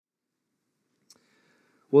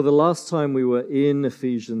Well, the last time we were in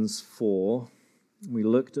Ephesians 4, we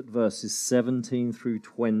looked at verses 17 through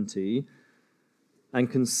 20 and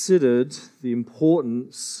considered the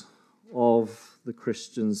importance of the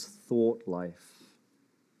Christian's thought life.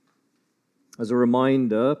 As a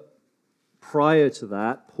reminder, prior to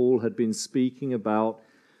that, Paul had been speaking about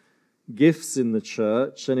gifts in the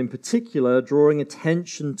church, and in particular, drawing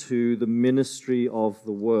attention to the ministry of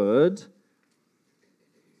the word.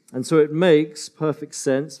 And so it makes perfect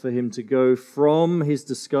sense for him to go from his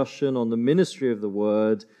discussion on the ministry of the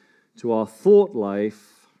word to our thought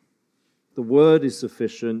life. The word is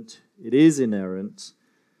sufficient, it is inerrant,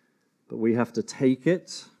 but we have to take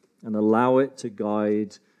it and allow it to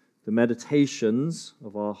guide the meditations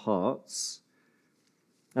of our hearts.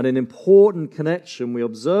 And an important connection we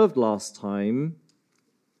observed last time,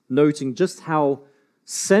 noting just how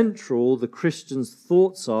central the Christian's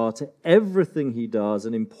thoughts are to everything he does.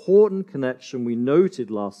 An important connection we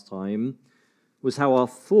noted last time was how our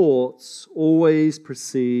thoughts always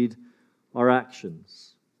precede our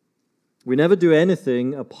actions. We never do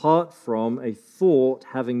anything apart from a thought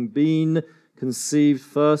having been conceived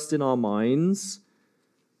first in our minds.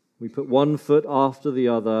 We put one foot after the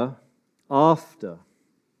other after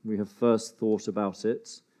we have first thought about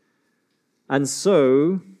it. And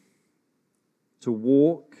so, to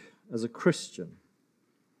walk as a Christian,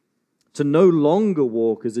 to no longer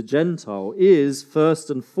walk as a Gentile, is first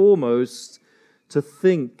and foremost to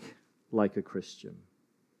think like a Christian.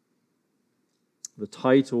 The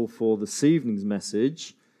title for this evening's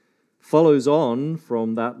message follows on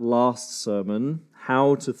from that last sermon,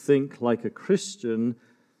 How to Think Like a Christian,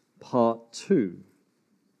 Part 2.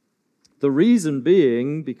 The reason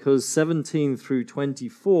being because 17 through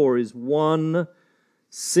 24 is one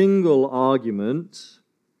single argument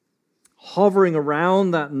hovering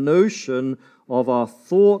around that notion of our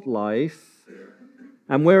thought life.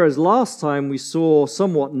 And whereas last time we saw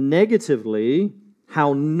somewhat negatively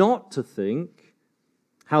how not to think,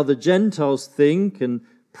 how the Gentiles think and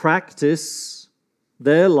practice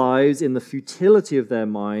their lives in the futility of their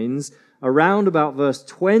minds, around about verse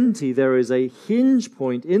 20 there is a hinge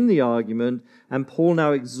point in the argument, and Paul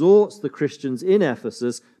now exhorts the Christians in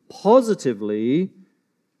Ephesus positively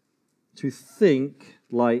to think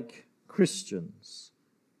like Christians.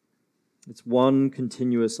 It's one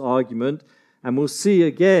continuous argument, and we'll see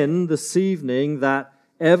again this evening that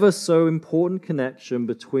ever so important connection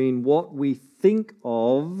between what we think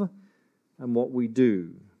of and what we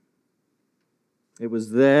do. It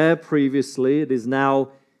was there previously, it is now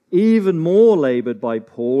even more labored by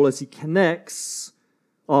Paul as he connects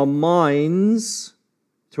our minds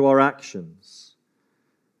to our actions.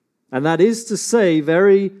 And that is to say,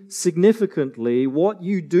 very significantly, what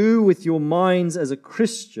you do with your minds as a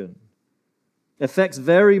Christian affects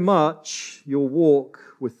very much your walk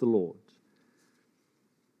with the Lord.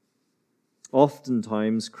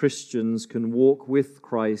 Oftentimes, Christians can walk with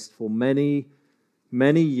Christ for many,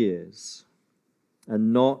 many years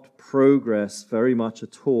and not progress very much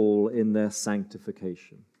at all in their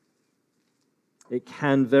sanctification. It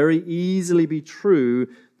can very easily be true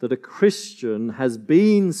that a Christian has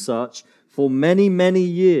been such for many, many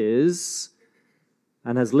years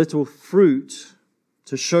and has little fruit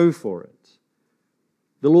to show for it.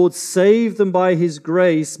 The Lord saved them by His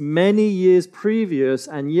grace many years previous,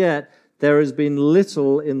 and yet there has been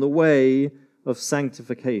little in the way of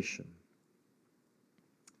sanctification.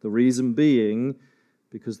 The reason being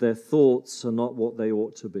because their thoughts are not what they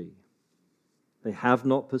ought to be. They have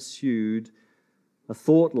not pursued a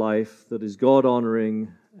thought life that is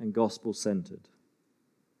God-honoring and gospel-centered.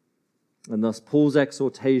 And thus Paul's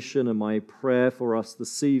exhortation and my prayer for us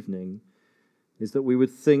this evening is that we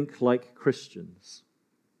would think like Christians.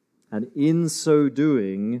 And in so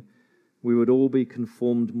doing, we would all be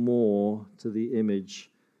conformed more to the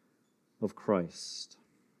image of Christ.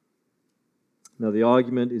 Now, the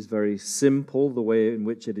argument is very simple, the way in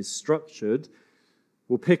which it is structured.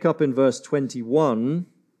 We'll pick up in verse 21,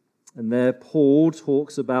 and there Paul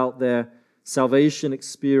talks about their salvation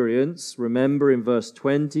experience. Remember, in verse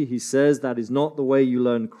 20, he says that is not the way you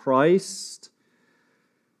learn Christ.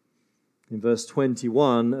 In verse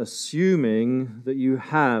 21, assuming that you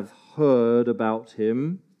have heard about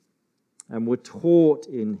Him and were taught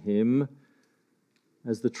in Him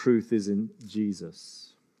as the truth is in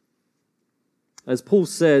Jesus. As Paul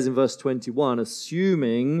says in verse 21,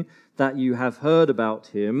 assuming that you have heard about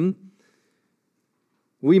Him,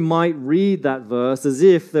 we might read that verse as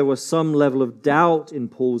if there was some level of doubt in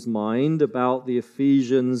Paul's mind about the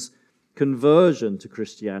Ephesians' conversion to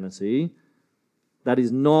Christianity. That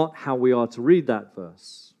is not how we are to read that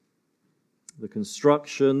verse. The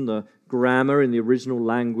construction, the grammar in the original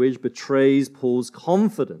language betrays Paul's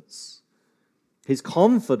confidence. His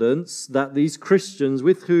confidence that these Christians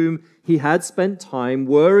with whom he had spent time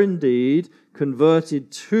were indeed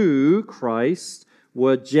converted to Christ,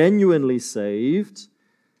 were genuinely saved.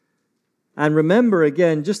 And remember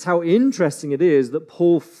again just how interesting it is that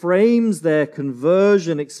Paul frames their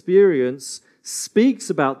conversion experience, speaks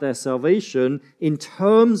about their salvation in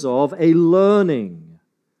terms of a learning.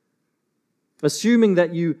 Assuming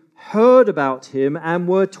that you heard about him and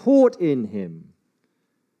were taught in him.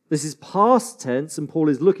 This is past tense, and Paul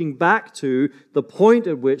is looking back to the point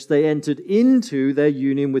at which they entered into their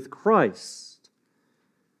union with Christ.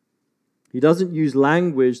 He doesn't use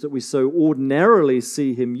language that we so ordinarily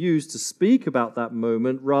see him use to speak about that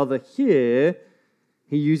moment. Rather, here,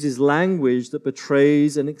 he uses language that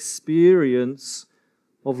betrays an experience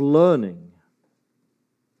of learning.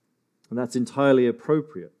 And that's entirely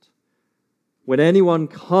appropriate. When anyone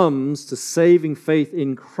comes to saving faith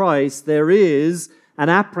in Christ, there is an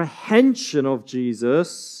apprehension of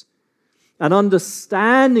Jesus, an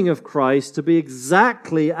understanding of Christ to be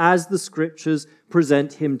exactly as the Scriptures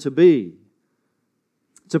present him to be.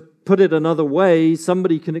 To put it another way,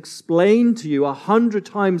 somebody can explain to you 100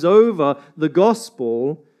 times over the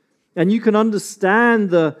gospel, and you can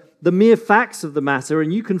understand the mere facts of the matter,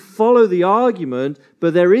 and you can follow the argument,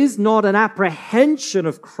 but there is not an apprehension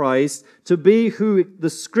of Christ to be who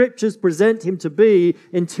the Scriptures present him to be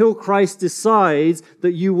until Christ decides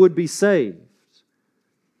that you would be saved.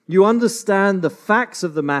 You understand the facts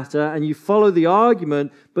of the matter and you follow the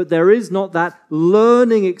argument, but there is not that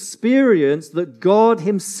learning experience that God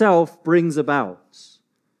himself brings about.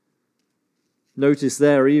 Notice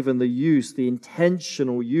there even the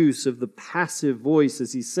intentional use of the passive voice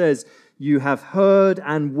as he says, "You have heard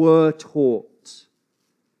and were taught."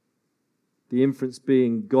 The inference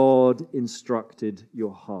being God instructed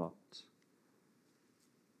your heart.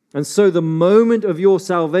 And so the moment of your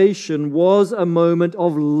salvation was a moment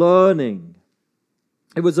of learning.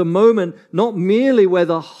 It was a moment not merely where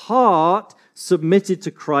the heart submitted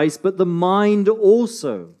to Christ, but the mind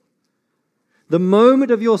also. The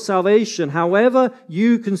moment of your salvation, however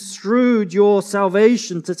you construed your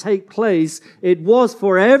salvation to take place, it was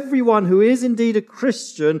for everyone who is indeed a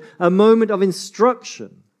Christian a moment of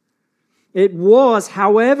instruction. It was,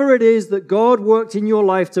 however it is that God worked in your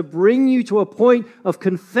life to bring you to a point of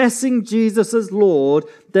confessing Jesus as Lord,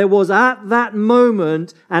 there was at that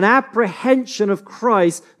moment an apprehension of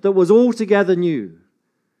Christ that was altogether new.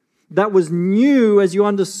 That was new as you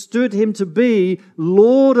understood him to be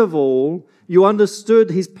Lord of all. You understood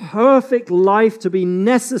his perfect life to be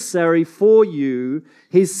necessary for you,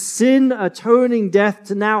 his sin-atoning death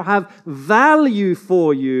to now have value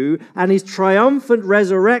for you, and his triumphant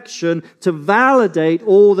resurrection to validate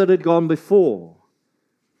all that had gone before.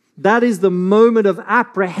 That is the moment of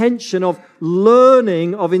apprehension, of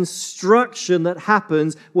learning, of instruction that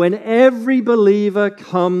happens when every believer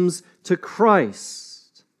comes to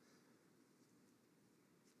Christ.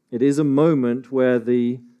 It is a moment where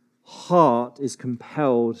the heart is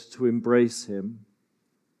compelled to embrace him,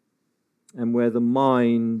 and where the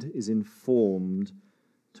mind is informed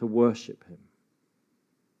to worship him.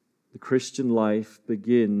 The Christian life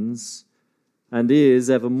begins and is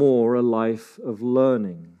evermore a life of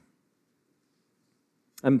learning.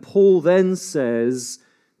 And Paul then says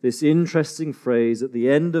this interesting phrase at the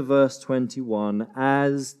end of verse 21,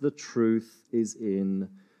 "as the truth is in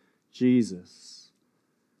Jesus."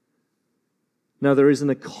 Now, there is an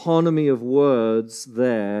economy of words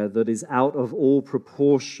there that is out of all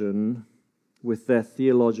proportion with their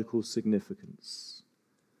theological significance.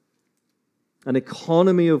 An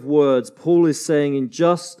economy of words. Paul is saying in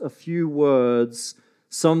just a few words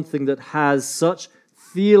something that has such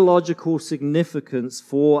theological significance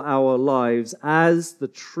for our lives as the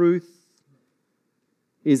truth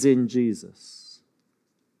is in Jesus.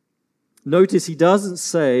 Notice he doesn't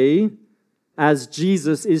say, "as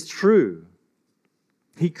Jesus is true."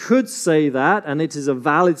 He could say that, and it is a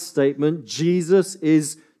valid statement. Jesus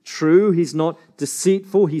is true. He's not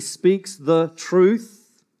deceitful. He speaks the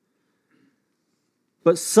truth.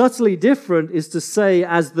 But subtly different is to say,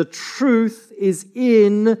 as the truth is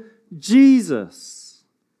in Jesus.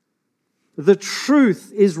 The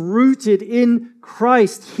truth is rooted in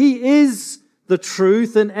Christ. He is the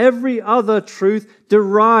truth, and every other truth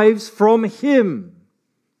derives from him.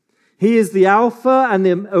 He is the Alpha and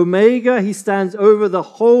the Omega. He stands over the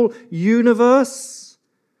whole universe.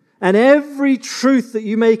 And every truth that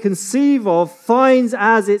you may conceive of finds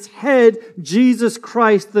as its head Jesus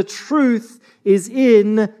Christ. The truth is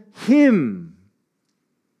in him.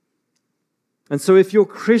 And so if your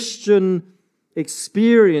Christian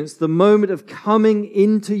experience, the moment of coming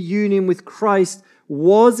into union with Christ,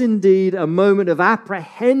 was indeed a moment of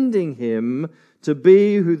apprehending him to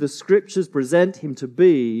be who the Scriptures present him to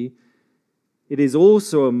be, it is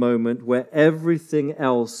also a moment where everything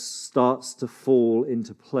else starts to fall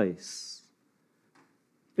into place.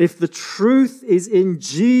 If the truth is in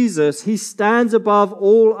Jesus, he stands above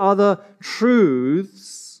all other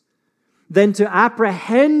truths, then to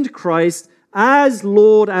apprehend Christ as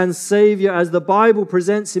Lord and Savior, as the Bible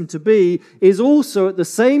presents him to be, is also at the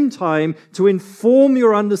same time to inform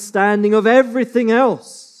your understanding of everything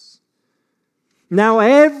else. Now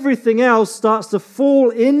everything else starts to fall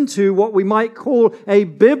into what we might call a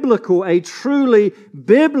truly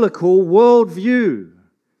biblical worldview.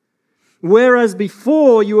 Whereas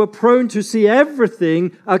before you were prone to see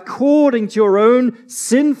everything according to your own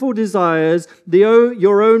sinful desires,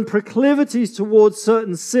 your own proclivities towards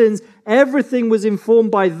certain sins, everything was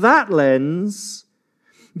informed by that lens.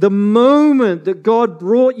 The moment that God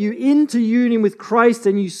brought you into union with Christ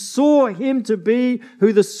and you saw him to be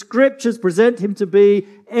who the Scriptures present him to be,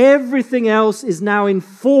 everything else is now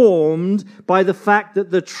informed by the fact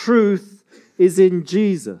that the truth is in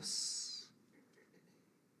Jesus.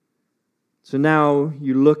 So now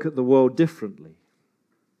you look at the world differently.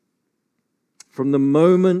 From the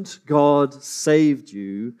moment God saved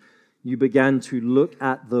you, you began to look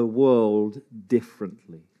at the world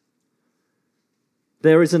differently.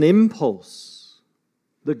 There is an impulse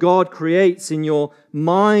that God creates in your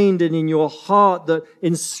mind and in your heart that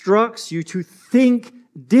instructs you to think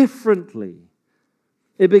differently.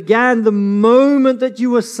 It began the moment that you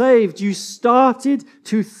were saved. You started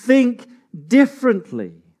to think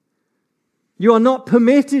differently. You are not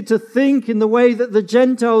permitted to think in the way that the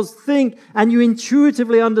Gentiles think, and you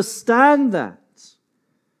intuitively understand that.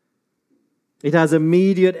 It has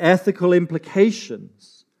immediate ethical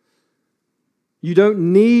implications. You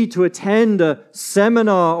don't need to attend a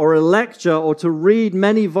seminar or a lecture or to read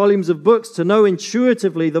many volumes of books to know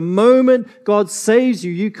intuitively the moment God saves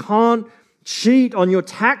you, you can't cheat on your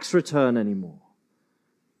tax return anymore.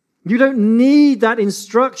 You don't need that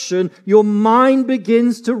instruction. Your mind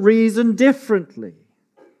begins to reason differently.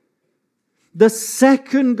 The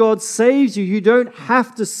second God saves you, you don't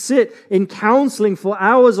have to sit in counseling for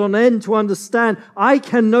hours on end to understand, I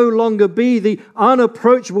can no longer be the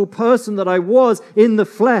unapproachable person that I was in the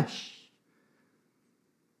flesh.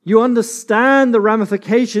 You understand the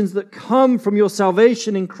ramifications that come from your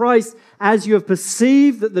salvation in Christ. As you have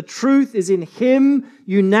perceived that the truth is in him,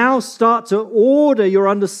 you now start to order your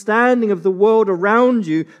understanding of the world around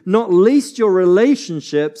you, not least your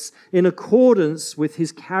relationships, in accordance with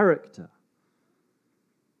his character.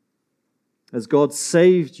 As God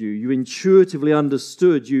saved you, you intuitively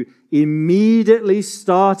understood. You immediately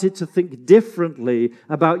started to think differently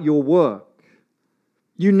about your work.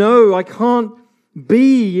 You know, I can't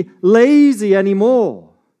be lazy anymore.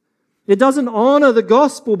 It doesn't honor the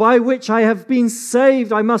gospel by which I have been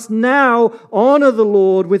saved. I must now honor the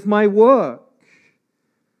Lord with my work.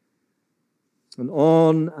 And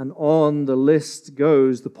on the list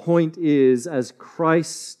goes. The point is, as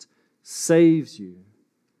Christ saves you,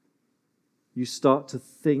 you start to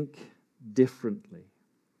think differently.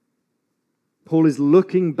 Paul is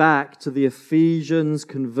looking back to the Ephesians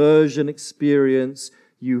conversion experience.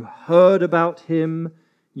 You heard about him,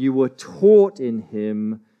 you were taught in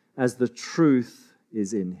him, as the truth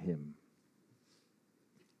is in him.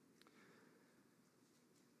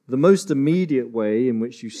 The most immediate way in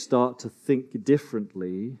which you start to think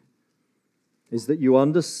differently is that you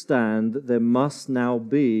understand that there must now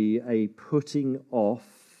be a putting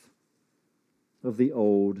off of the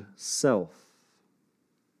old self.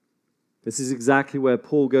 This is exactly where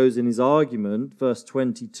Paul goes in his argument, verse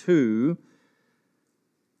 22.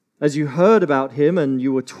 As you heard about him and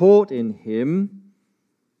you were taught in him,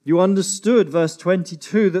 you understood, verse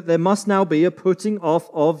 22, that there must now be a putting off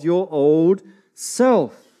of your old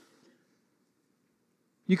self.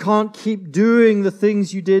 You can't keep doing the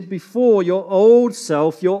things you did before. Your old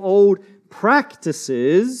self, your old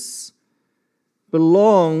practices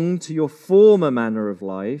belong to your former manner of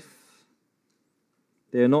life.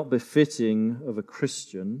 They are not befitting of a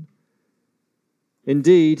Christian.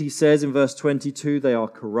 Indeed, he says in verse 22, they are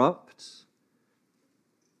corrupt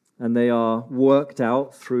and they are worked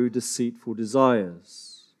out through deceitful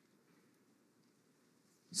desires.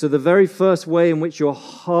 So the very first way in which your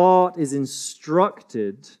heart is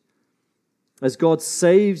instructed as God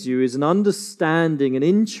saves you is an understanding, an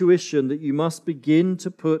intuition that you must begin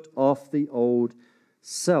to put off the old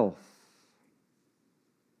self.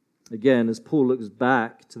 Again, as Paul looks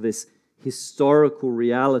back to this historical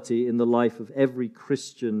reality in the life of every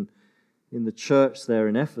Christian in the church there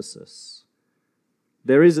in Ephesus,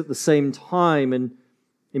 there is at the same time an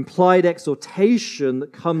implied exhortation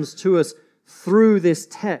that comes to us through this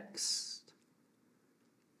text.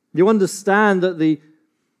 You understand that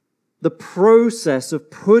the process of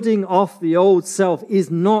putting off the old self is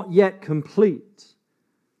not yet complete.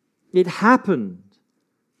 It happened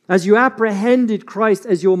as you apprehended Christ,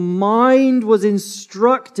 as your mind was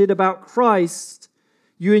instructed about Christ.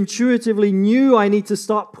 You intuitively knew, I need to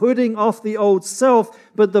start putting off the old self,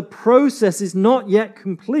 but the process is not yet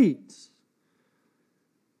complete.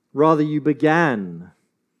 Rather, you began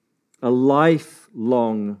a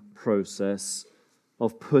lifelong process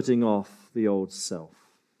of putting off the old self.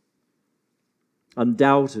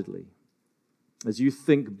 Undoubtedly, as you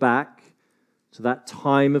think back to that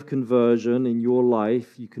time of conversion in your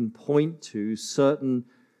life, you can point to certain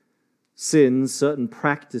sins, certain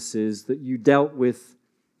practices that you dealt with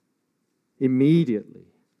immediately,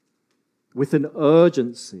 with an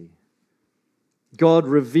urgency. God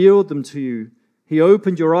revealed them to you. He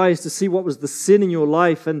opened your eyes to see what was the sin in your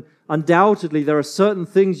life, and undoubtedly there are certain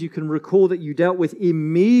things you can recall that you dealt with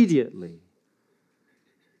immediately.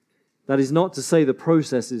 That is not to say the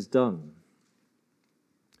process is done.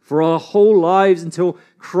 For our whole lives until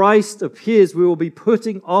Christ appears, we will be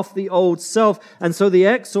putting off the old self. And so the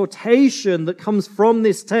exhortation that comes from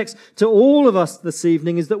this text to all of us this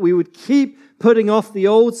evening is that we would keep putting off the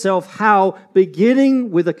old self. How?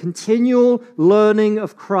 Beginning with a continual learning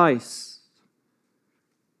of Christ.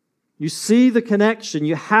 You see the connection.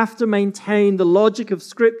 You have to maintain the logic of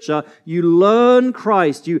Scripture. You learn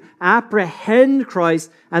Christ. You apprehend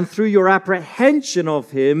Christ. And through your apprehension of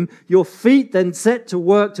Him, your feet then set to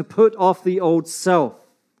work to put off the old self.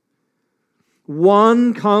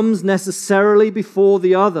 One comes necessarily before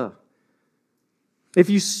the other. If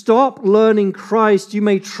you stop learning Christ, you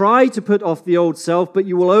may try to put off the old self, but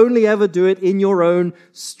you will only ever do it in your own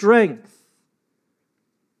strength.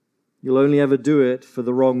 You'll only ever do it for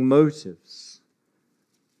the wrong motives.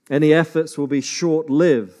 Any efforts will be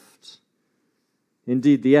short-lived.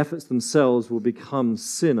 Indeed, the efforts themselves will become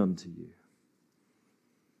sin unto you.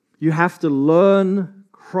 You have to learn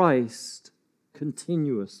Christ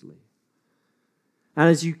continuously. And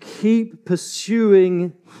as you keep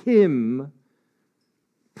pursuing Him,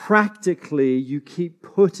 practically you keep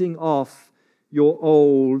putting off your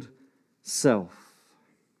old self.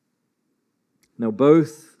 Now,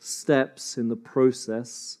 both steps in the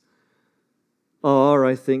process are,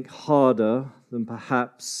 I think, harder than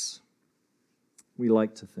perhaps we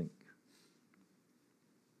like to think.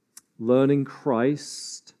 Learning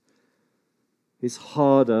Christ is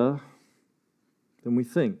harder than we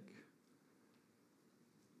think.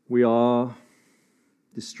 We are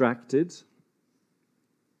distracted.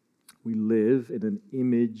 We live in an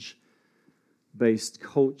image-based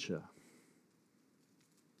culture.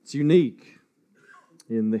 It's unique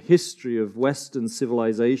in the history of Western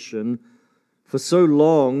civilization. For so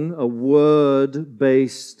long, a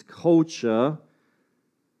word-based culture,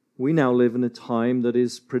 we now live in a time that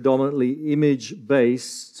is predominantly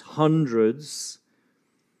image-based. Hundreds,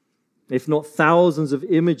 if not thousands of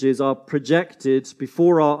images are projected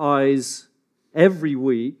before our eyes every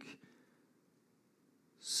week.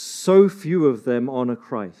 So few of them honor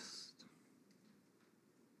Christ.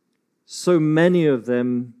 So many of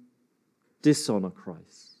them dishonor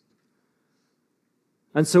Christ.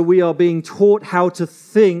 And so we are being taught how to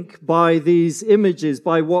think by these images,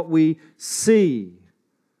 by what we see.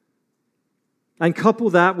 And couple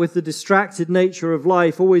that with the distracted nature of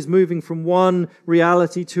life, always moving from one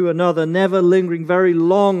reality to another, never lingering very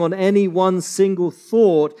long on any one single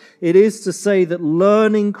thought. It is to say that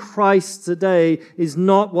learning Christ today is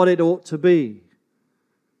not what it ought to be.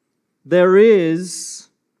 There is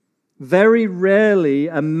very rarely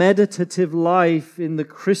a meditative life in the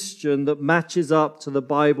Christian that matches up to the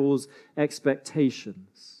Bible's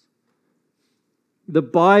expectations. The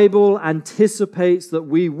Bible anticipates that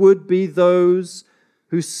we would be those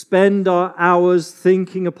who spend our hours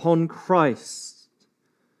thinking upon Christ.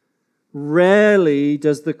 Rarely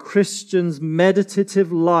does the Christian's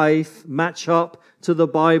meditative life match up to the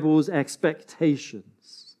Bible's expectations.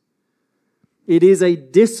 It is a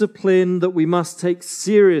discipline that we must take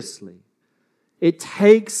seriously. It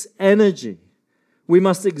takes energy. We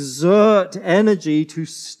must exert energy to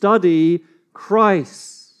study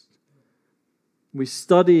Christ. We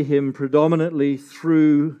study Him predominantly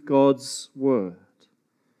through God's Word.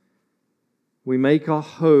 We make our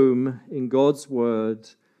home in God's Word.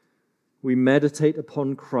 We meditate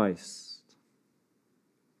upon Christ.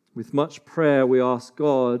 With much prayer, we ask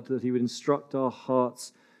God that He would instruct our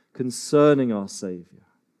hearts concerning our Savior.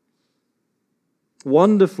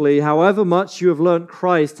 wonderfully, however much you have learnt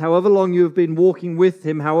Christ, however long you have been walking with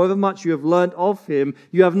Him, however much you have learnt of Him,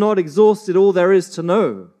 you have not exhausted all there is to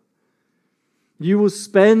know. You will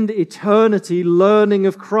spend eternity learning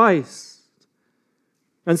of Christ.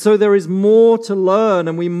 And so there is more to learn,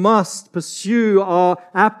 and we must pursue our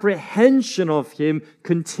apprehension of Him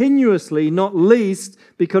continuously, not least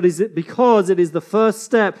because it is the first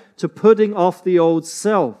step to putting off the old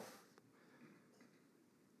self.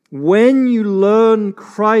 When you learn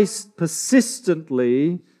Christ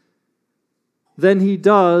persistently, then He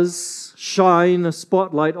does shine a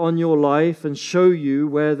spotlight on your life and show you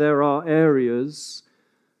where there are areas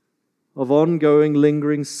of ongoing,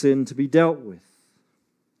 lingering sin to be dealt with.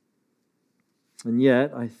 And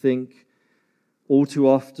yet, I think all too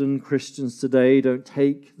often Christians today don't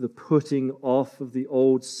take the putting off of the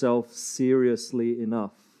old self seriously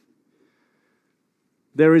enough.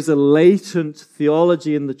 There is a latent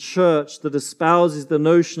theology in the church that espouses the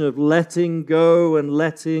notion of letting go and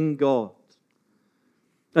letting God,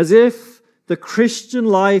 as if the Christian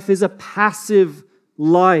life is a passive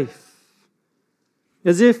life.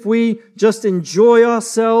 As if we just enjoy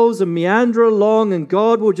ourselves and meander along and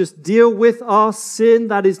God will just deal with our sin.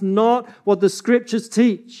 That is not what the Scriptures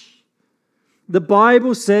teach. The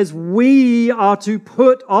Bible says we are to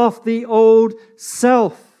put off the old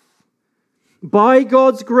self. By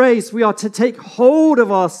God's grace, we are to take hold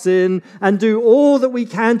of our sin and do all that we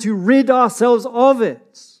can to rid ourselves of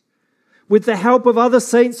it. With the help of other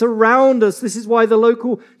saints around us. This is why the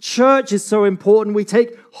local church is so important. We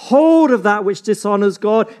take hold of that which dishonors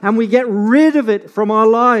God and we get rid of it from our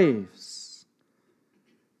lives.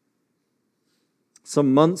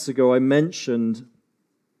 Some months ago, I mentioned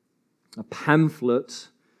a pamphlet.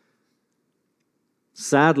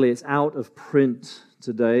 Sadly, it's out of print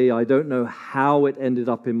today. I don't know how it ended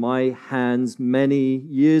up in my hands many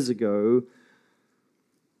years ago.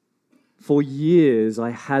 For years,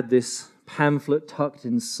 I had this pamphlet tucked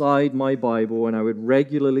inside my Bible, and I would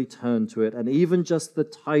regularly turn to it. And even just the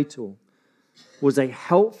title was a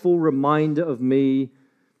helpful reminder of me,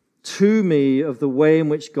 of the way in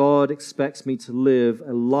which God expects me to live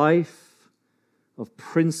a life of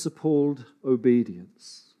principled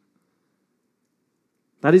obedience.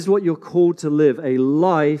 That is what you're called to live, a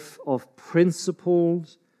life of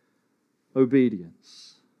principled obedience.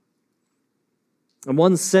 And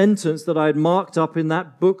one sentence that I had marked up in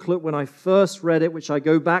that booklet when I first read it, which I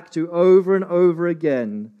go back to over and over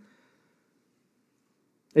again,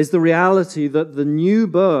 is the reality that the new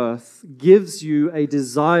birth gives you a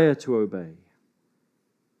desire to obey.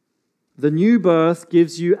 The new birth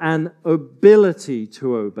gives you an ability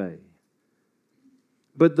to obey.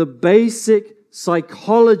 But the basic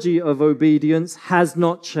psychology of obedience has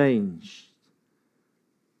not changed.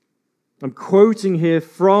 I'm quoting here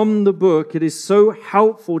from the book. It is so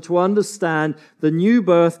helpful to understand the new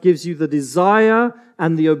birth gives you the desire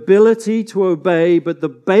and the ability to obey, but the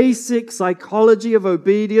basic psychology of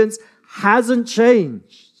obedience hasn't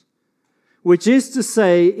changed. Which is to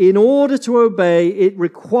say, in order to obey, it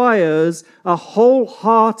requires a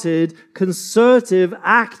wholehearted, concerted,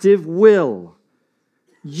 active will.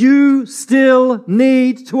 You still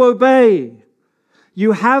need to obey.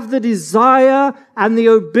 You have the desire and the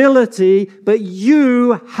ability, but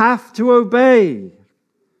you have to obey.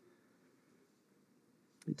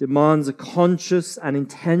 It demands a conscious and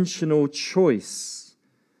intentional choice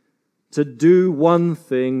to do one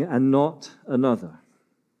thing and not another.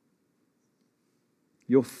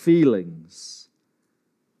 Your feelings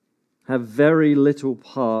have very little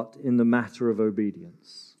part in the matter of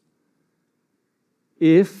obedience.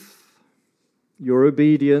 If your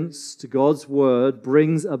obedience to God's word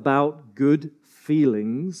brings about good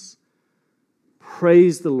feelings,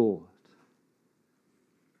 praise the Lord.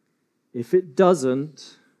 If it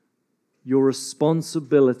doesn't, your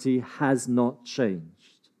responsibility has not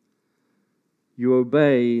changed. You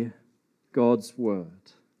obey God's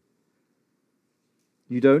word.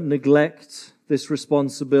 You don't neglect this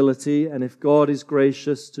responsibility, and if God is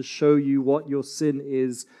gracious to show you what your sin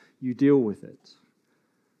is, you deal with it.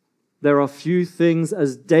 There are few things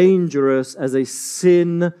as dangerous as a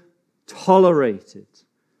sin tolerated.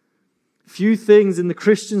 Few things in the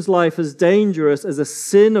Christian's life as dangerous as a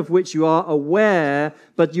sin of which you are aware,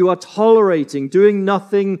 but you are tolerating, doing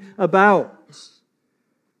nothing about.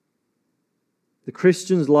 The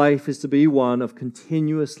Christian's life is to be one of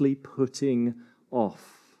continuously putting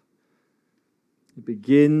off. It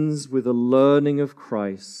begins with a learning of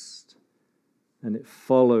Christ, and it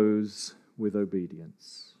follows with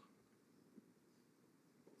obedience.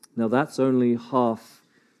 Now that's only half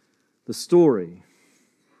the story.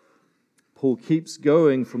 Paul keeps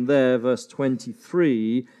going from there, verse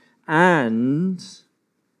 23, and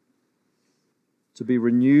to be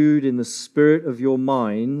renewed in the spirit of your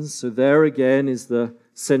minds. So there again is the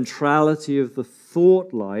centrality of the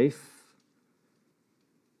thought life.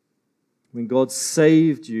 When God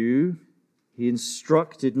saved you, He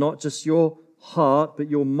instructed not just your heart, but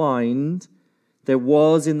your mind. There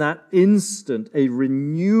was in that instant a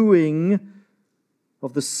renewing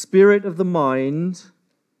of the spirit of the mind.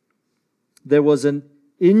 There was an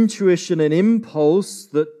intuition, an impulse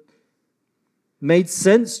that made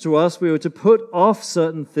sense to us. We were to put off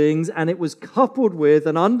certain things, and it was coupled with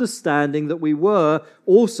an understanding that we were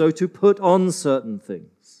also to put on certain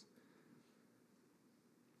things.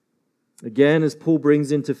 Again, as Paul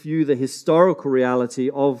brings into view the historical reality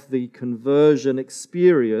of the conversion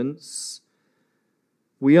experience,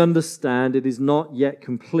 we understand it is not yet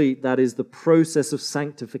complete. That is, the process of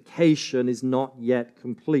sanctification is not yet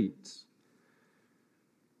complete.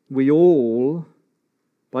 We all,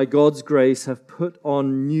 by God's grace, have put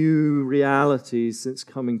on new realities since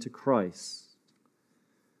coming to Christ.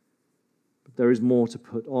 But there is more to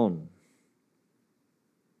put on.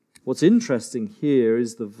 What's interesting here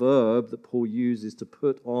is the verb that Paul uses to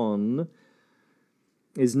put on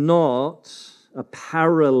is not a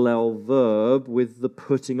parallel verb with the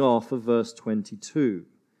putting off of verse 22.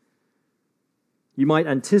 You might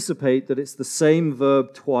anticipate that it's the same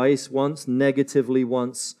verb twice, once negatively,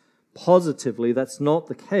 once positively. That's not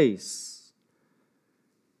the case.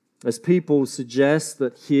 As people suggest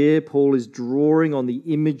that here Paul is drawing on the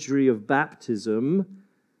imagery of baptism,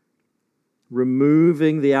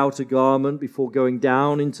 removing the outer garment before going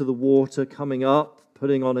down into the water, coming up,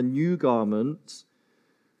 putting on a new garment.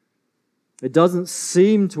 It doesn't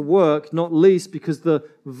seem to work, not least because the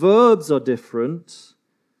verbs are different.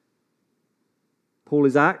 Paul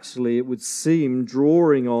is actually, it would seem,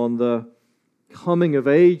 drawing on the coming of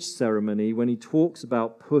age ceremony when he talks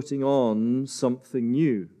about putting on something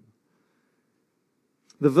new.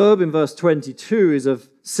 The verb in verse 22 is of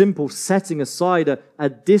simple setting aside, a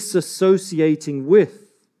disassociating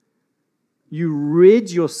with. You rid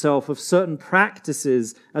yourself of certain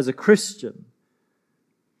practices as a Christian.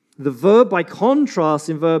 The verb, by contrast,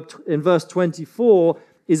 in verse 24,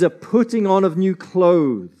 is a putting on of new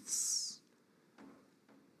clothes.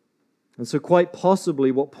 And so quite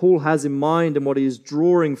possibly what Paul has in mind and what he is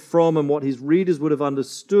drawing from and what his readers would have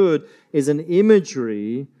understood is an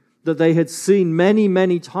imagery that they had seen many,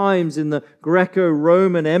 many times in the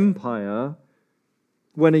Greco-Roman Empire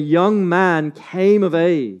when a young man came of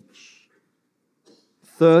age,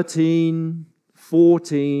 13,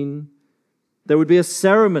 14, there would be a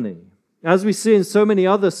ceremony, as we see in so many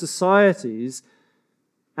other societies,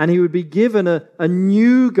 and he would be given a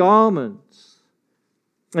new garment.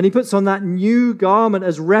 And he puts on that new garment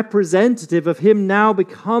as representative of him now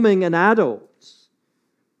becoming an adult.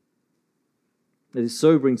 It is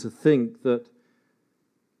sobering to think that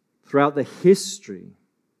throughout the history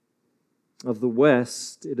of the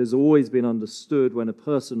West, it has always been understood when a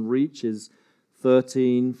person reaches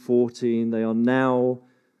 13, 14, they are now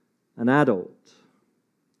an adult.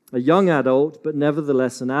 A young adult, but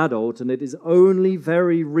nevertheless an adult. And it is only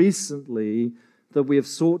very recently that we have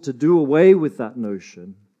sought to do away with that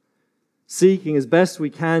notion, seeking as best we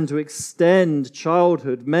can to extend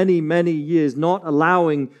childhood many, many years, not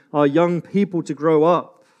allowing our young people to grow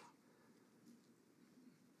up.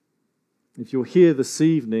 If you're here this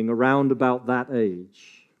evening around about that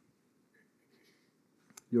age,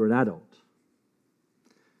 you're an adult.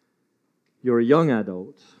 You're a young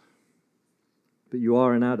adult, but you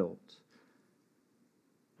are an adult.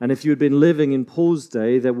 And if you had been living in Paul's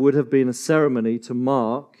day, there would have been a ceremony to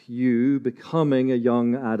mark you becoming a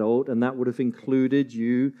young adult, and that would have included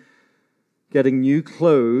you getting new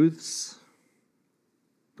clothes.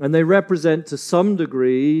 And they represent to some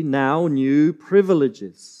degree now new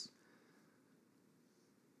privileges.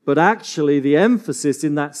 But actually the emphasis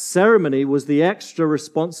in that ceremony was the extra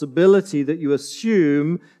responsibility that you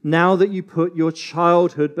assume now that you put your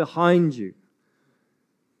childhood behind you.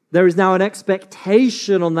 There is now an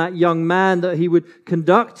expectation on that young man that he would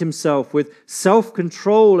conduct himself with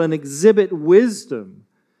self-control and exhibit wisdom.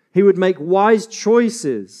 He would make wise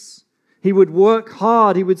choices. He would work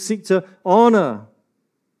hard. He would seek to honor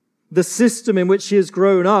the system in which he has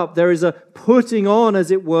grown up. There is a putting on,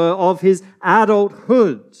 as it were, of his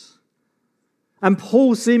adulthood. And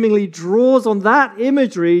Paul seemingly draws on that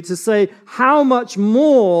imagery to say, how much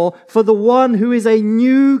more for the one who is a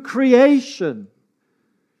new creation?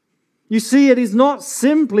 You see, it is not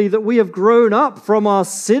simply that we have grown up from our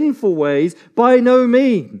sinful ways, by no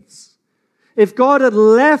means. If God had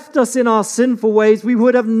left us in our sinful ways, we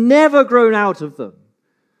would have never grown out of them.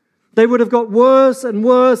 They would have got worse and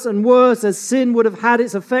worse and worse as sin would have had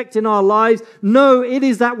its effect in our lives. No, it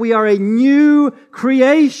is that we are a new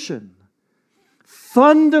creation,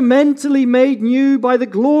 fundamentally made new by the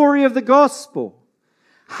glory of the gospel.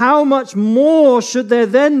 How much more should there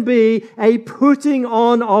then be a putting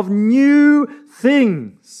on of new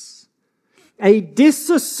things, a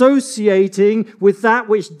disassociating with that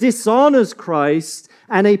which dishonors Christ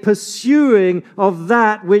and a pursuing of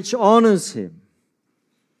that which honors Him.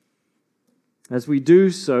 As we do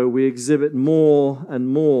so, we exhibit more and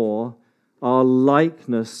more our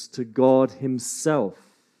likeness to God Himself.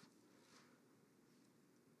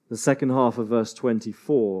 The second half of verse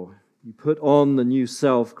 24, you put on the new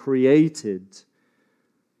self created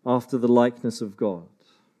after the likeness of God.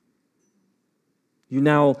 You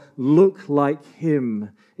now look like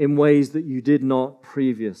Him in ways that you did not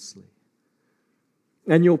previously.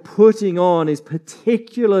 And your putting on is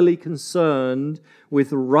particularly concerned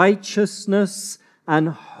with righteousness and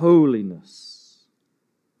holiness.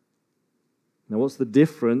 Now, what's the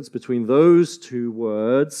difference between those two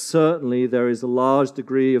words? Certainly, there is a large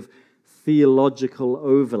degree of theological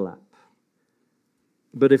overlap.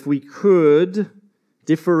 But if we could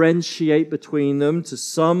differentiate between them to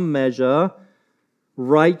some measure,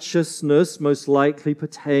 righteousness most likely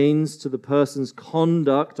pertains to the person's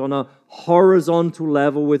conduct on a horizontal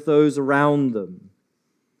level with those around them.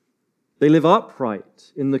 They live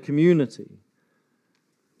upright in the community.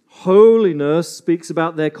 Holiness speaks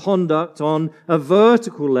about their conduct on a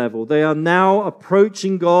vertical level. They are now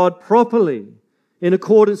approaching God properly, in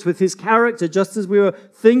accordance with His character, just as we were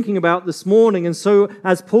thinking about this morning. And so,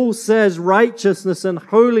 as Paul says, righteousness and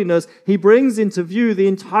holiness, he brings into view the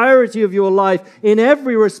entirety of your life. In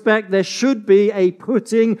every respect, there should be a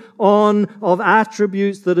putting on of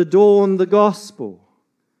attributes that adorn the gospel.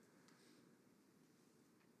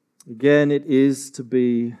 Again, it is to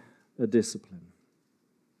be a discipline.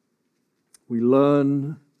 We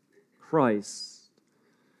learn Christ.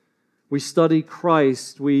 We study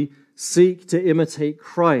Christ. We seek to imitate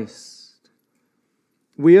Christ.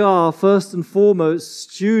 We are first and foremost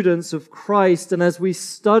students of Christ, and as we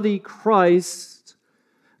study Christ,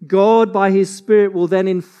 God by His Spirit will then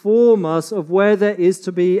inform us of where there is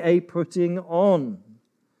to be a putting on.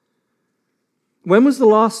 When was the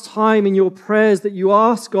last time in your prayers that you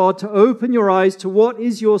asked God to open your eyes to what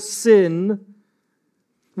is your sin?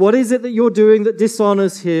 What is it that you're doing that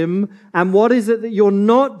dishonors Him? And what is it that you're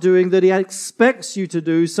not doing that He expects you to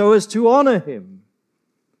do so as to honor Him?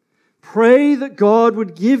 Pray that God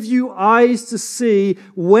would give you eyes to see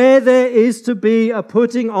where there is to be a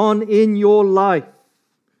putting on in your life.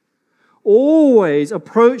 Always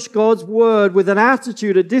approach God's Word with an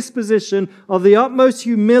attitude, a disposition of the utmost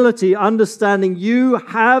humility, understanding you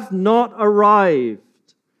have not arrived.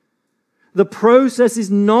 The process is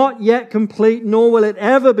not yet complete, nor will it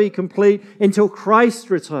ever be complete until Christ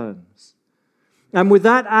returns. And with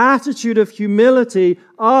that attitude of humility,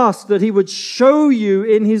 ask that He would show you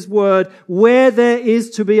in His Word where there is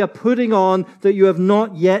to be a putting on that you have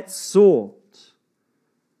not yet sought.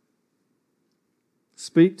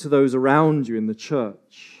 Speak to those around you in the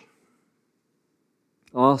church.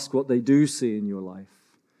 Ask what they do see in your life,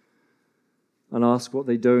 and ask what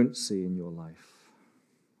they don't see in your life.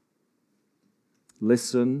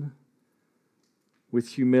 Listen with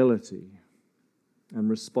humility and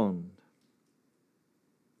respond.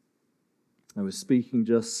 I was speaking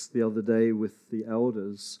just the other day with the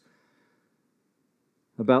elders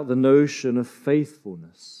about the notion of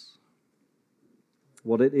faithfulness,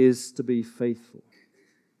 what it is to be faithful.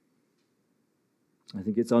 I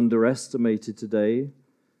think it's underestimated today,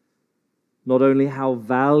 not only how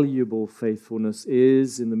valuable faithfulness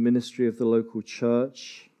is in the ministry of the local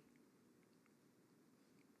church,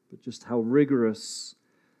 but just how rigorous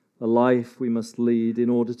a life we must lead in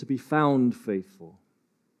order to be found faithful.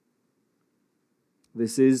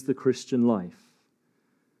 This is the Christian life,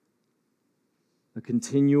 a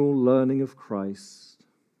continual learning of Christ,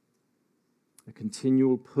 a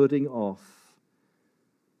continual putting off,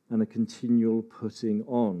 and a continual putting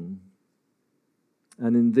on.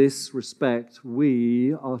 And in this respect,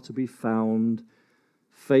 we are to be found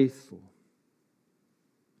faithful.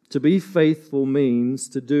 To be faithful means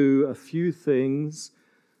to do a few things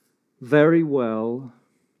very well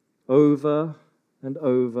over and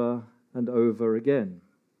over and over again.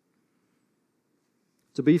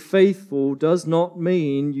 To be faithful does not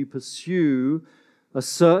mean you pursue a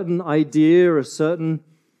certain idea, a certain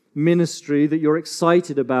ministry that you're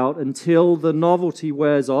excited about until the novelty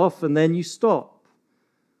wears off and then you stop.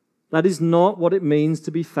 That is not what it means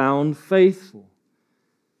to be found faithful.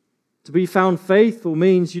 To be found faithful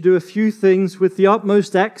means you do a few things with the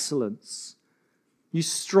utmost excellence. You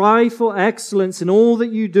strive for excellence in all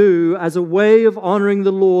that you do as a way of honoring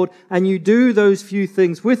the Lord, and you do those few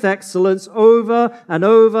things with excellence over and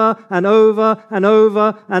over and over and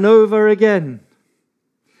over and over again.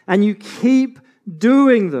 And you keep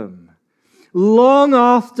doing them long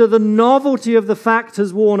after the novelty of the fact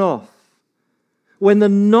has worn off. When the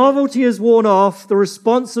novelty is worn off, the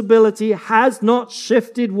responsibility has not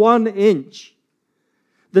shifted 1 inch.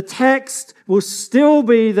 The text will still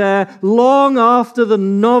be there long after the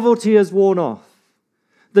novelty has worn off.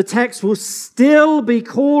 The text will still be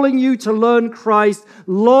calling you to learn Christ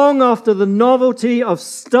long after the novelty of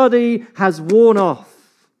study has worn off.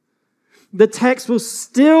 The text will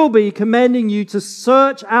still be commending you to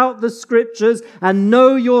search out the Scriptures and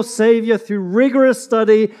know your Savior through rigorous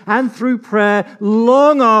study and through prayer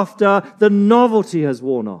long after the novelty has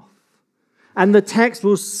worn off. And the text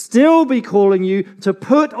will still be calling you to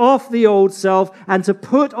put off the old self and to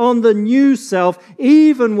put on the new self,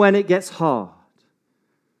 even when it gets hard.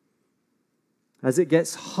 As it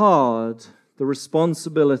gets hard, the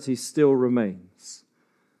responsibility still remains.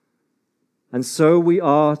 And so we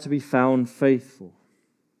are to be found faithful,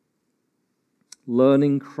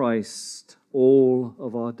 learning Christ all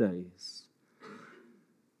of our days,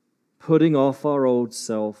 putting off our old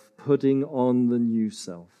self, putting on the new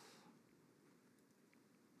self.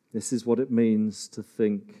 This is what it means to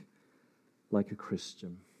think like a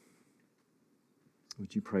Christian.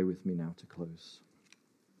 Would you pray with me now to close?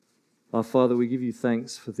 Our Father, we give you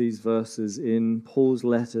thanks for these verses in Paul's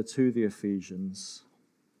letter to the Ephesians.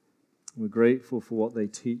 We're grateful for what they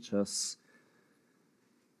teach us,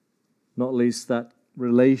 not least that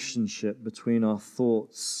relationship between our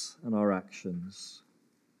thoughts and our actions.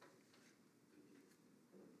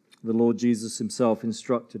 The Lord Jesus himself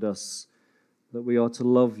instructed us that we are to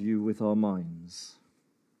love you with our minds.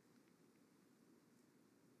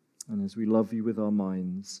 And as we love you with our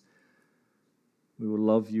minds, we will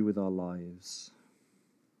love you with our lives.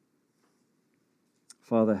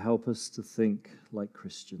 Father, help us to think like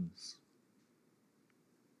Christians.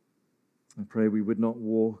 I pray we would not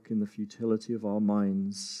walk in the futility of our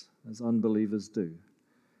minds as unbelievers do.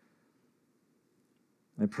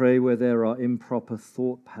 I pray where there are improper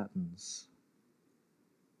thought patterns,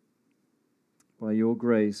 by your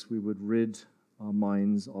grace we would rid our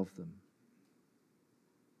minds of them.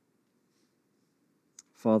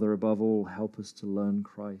 Father, above all, help us to learn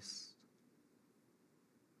Christ.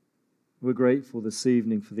 We're grateful this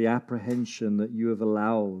evening for the apprehension that you have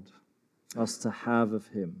allowed us to have of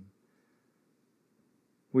him.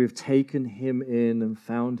 We have taken him in and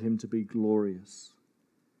found him to be glorious.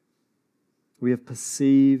 We have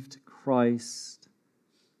perceived Christ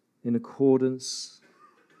in accordance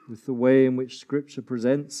with the way in which Scripture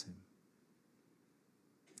presents him.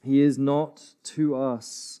 He is not to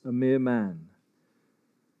us a mere man.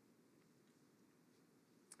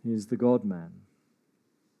 He is the God-man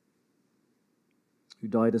who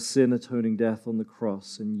died a sin-atoning death on the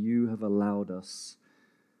cross, and you have allowed us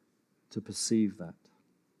to perceive that.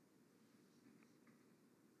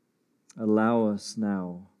 Allow us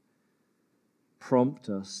now, prompt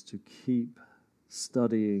us to keep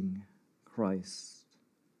studying Christ.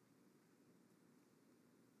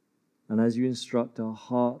 And as you instruct our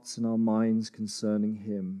hearts and our minds concerning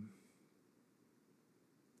him,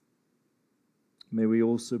 may we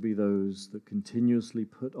also be those that continuously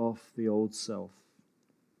put off the old self.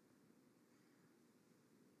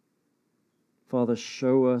 Father,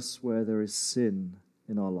 show us where there is sin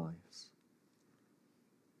in our lives.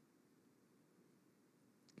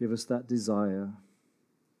 Give us that desire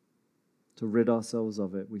to rid ourselves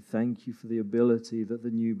of it. We thank you for the ability that the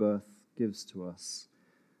new birth gives to us.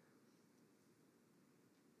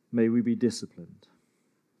 May we be disciplined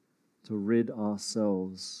to rid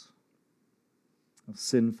ourselves of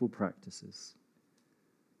sinful practices.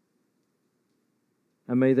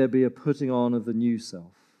 And may there be a putting on of the new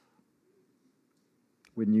self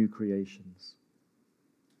with new creations.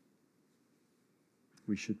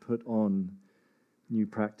 We should put on new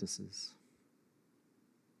practices.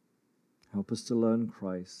 Help us to learn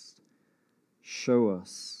Christ. Show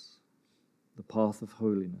us the path of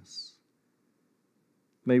holiness.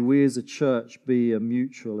 May we as a church be a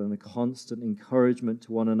mutual and a constant encouragement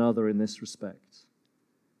to one another in this respect.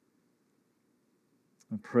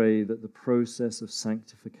 I pray that the process of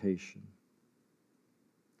sanctification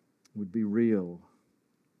would be real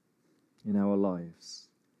in our lives.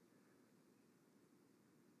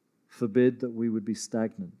 Forbid that we would be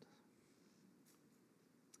stagnant.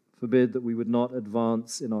 Forbid that we would not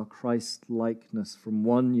advance in our Christ-likeness from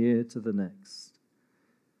one year to the next,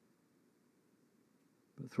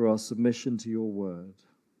 but through our submission to your word,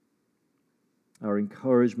 our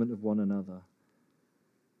encouragement of one another,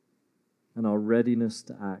 and our readiness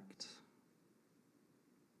to act,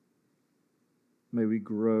 may we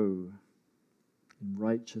grow in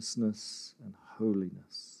righteousness and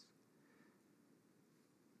holiness.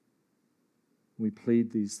 We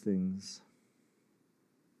plead these things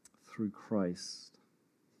through Christ,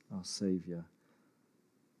 our Savior.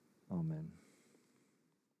 Amen.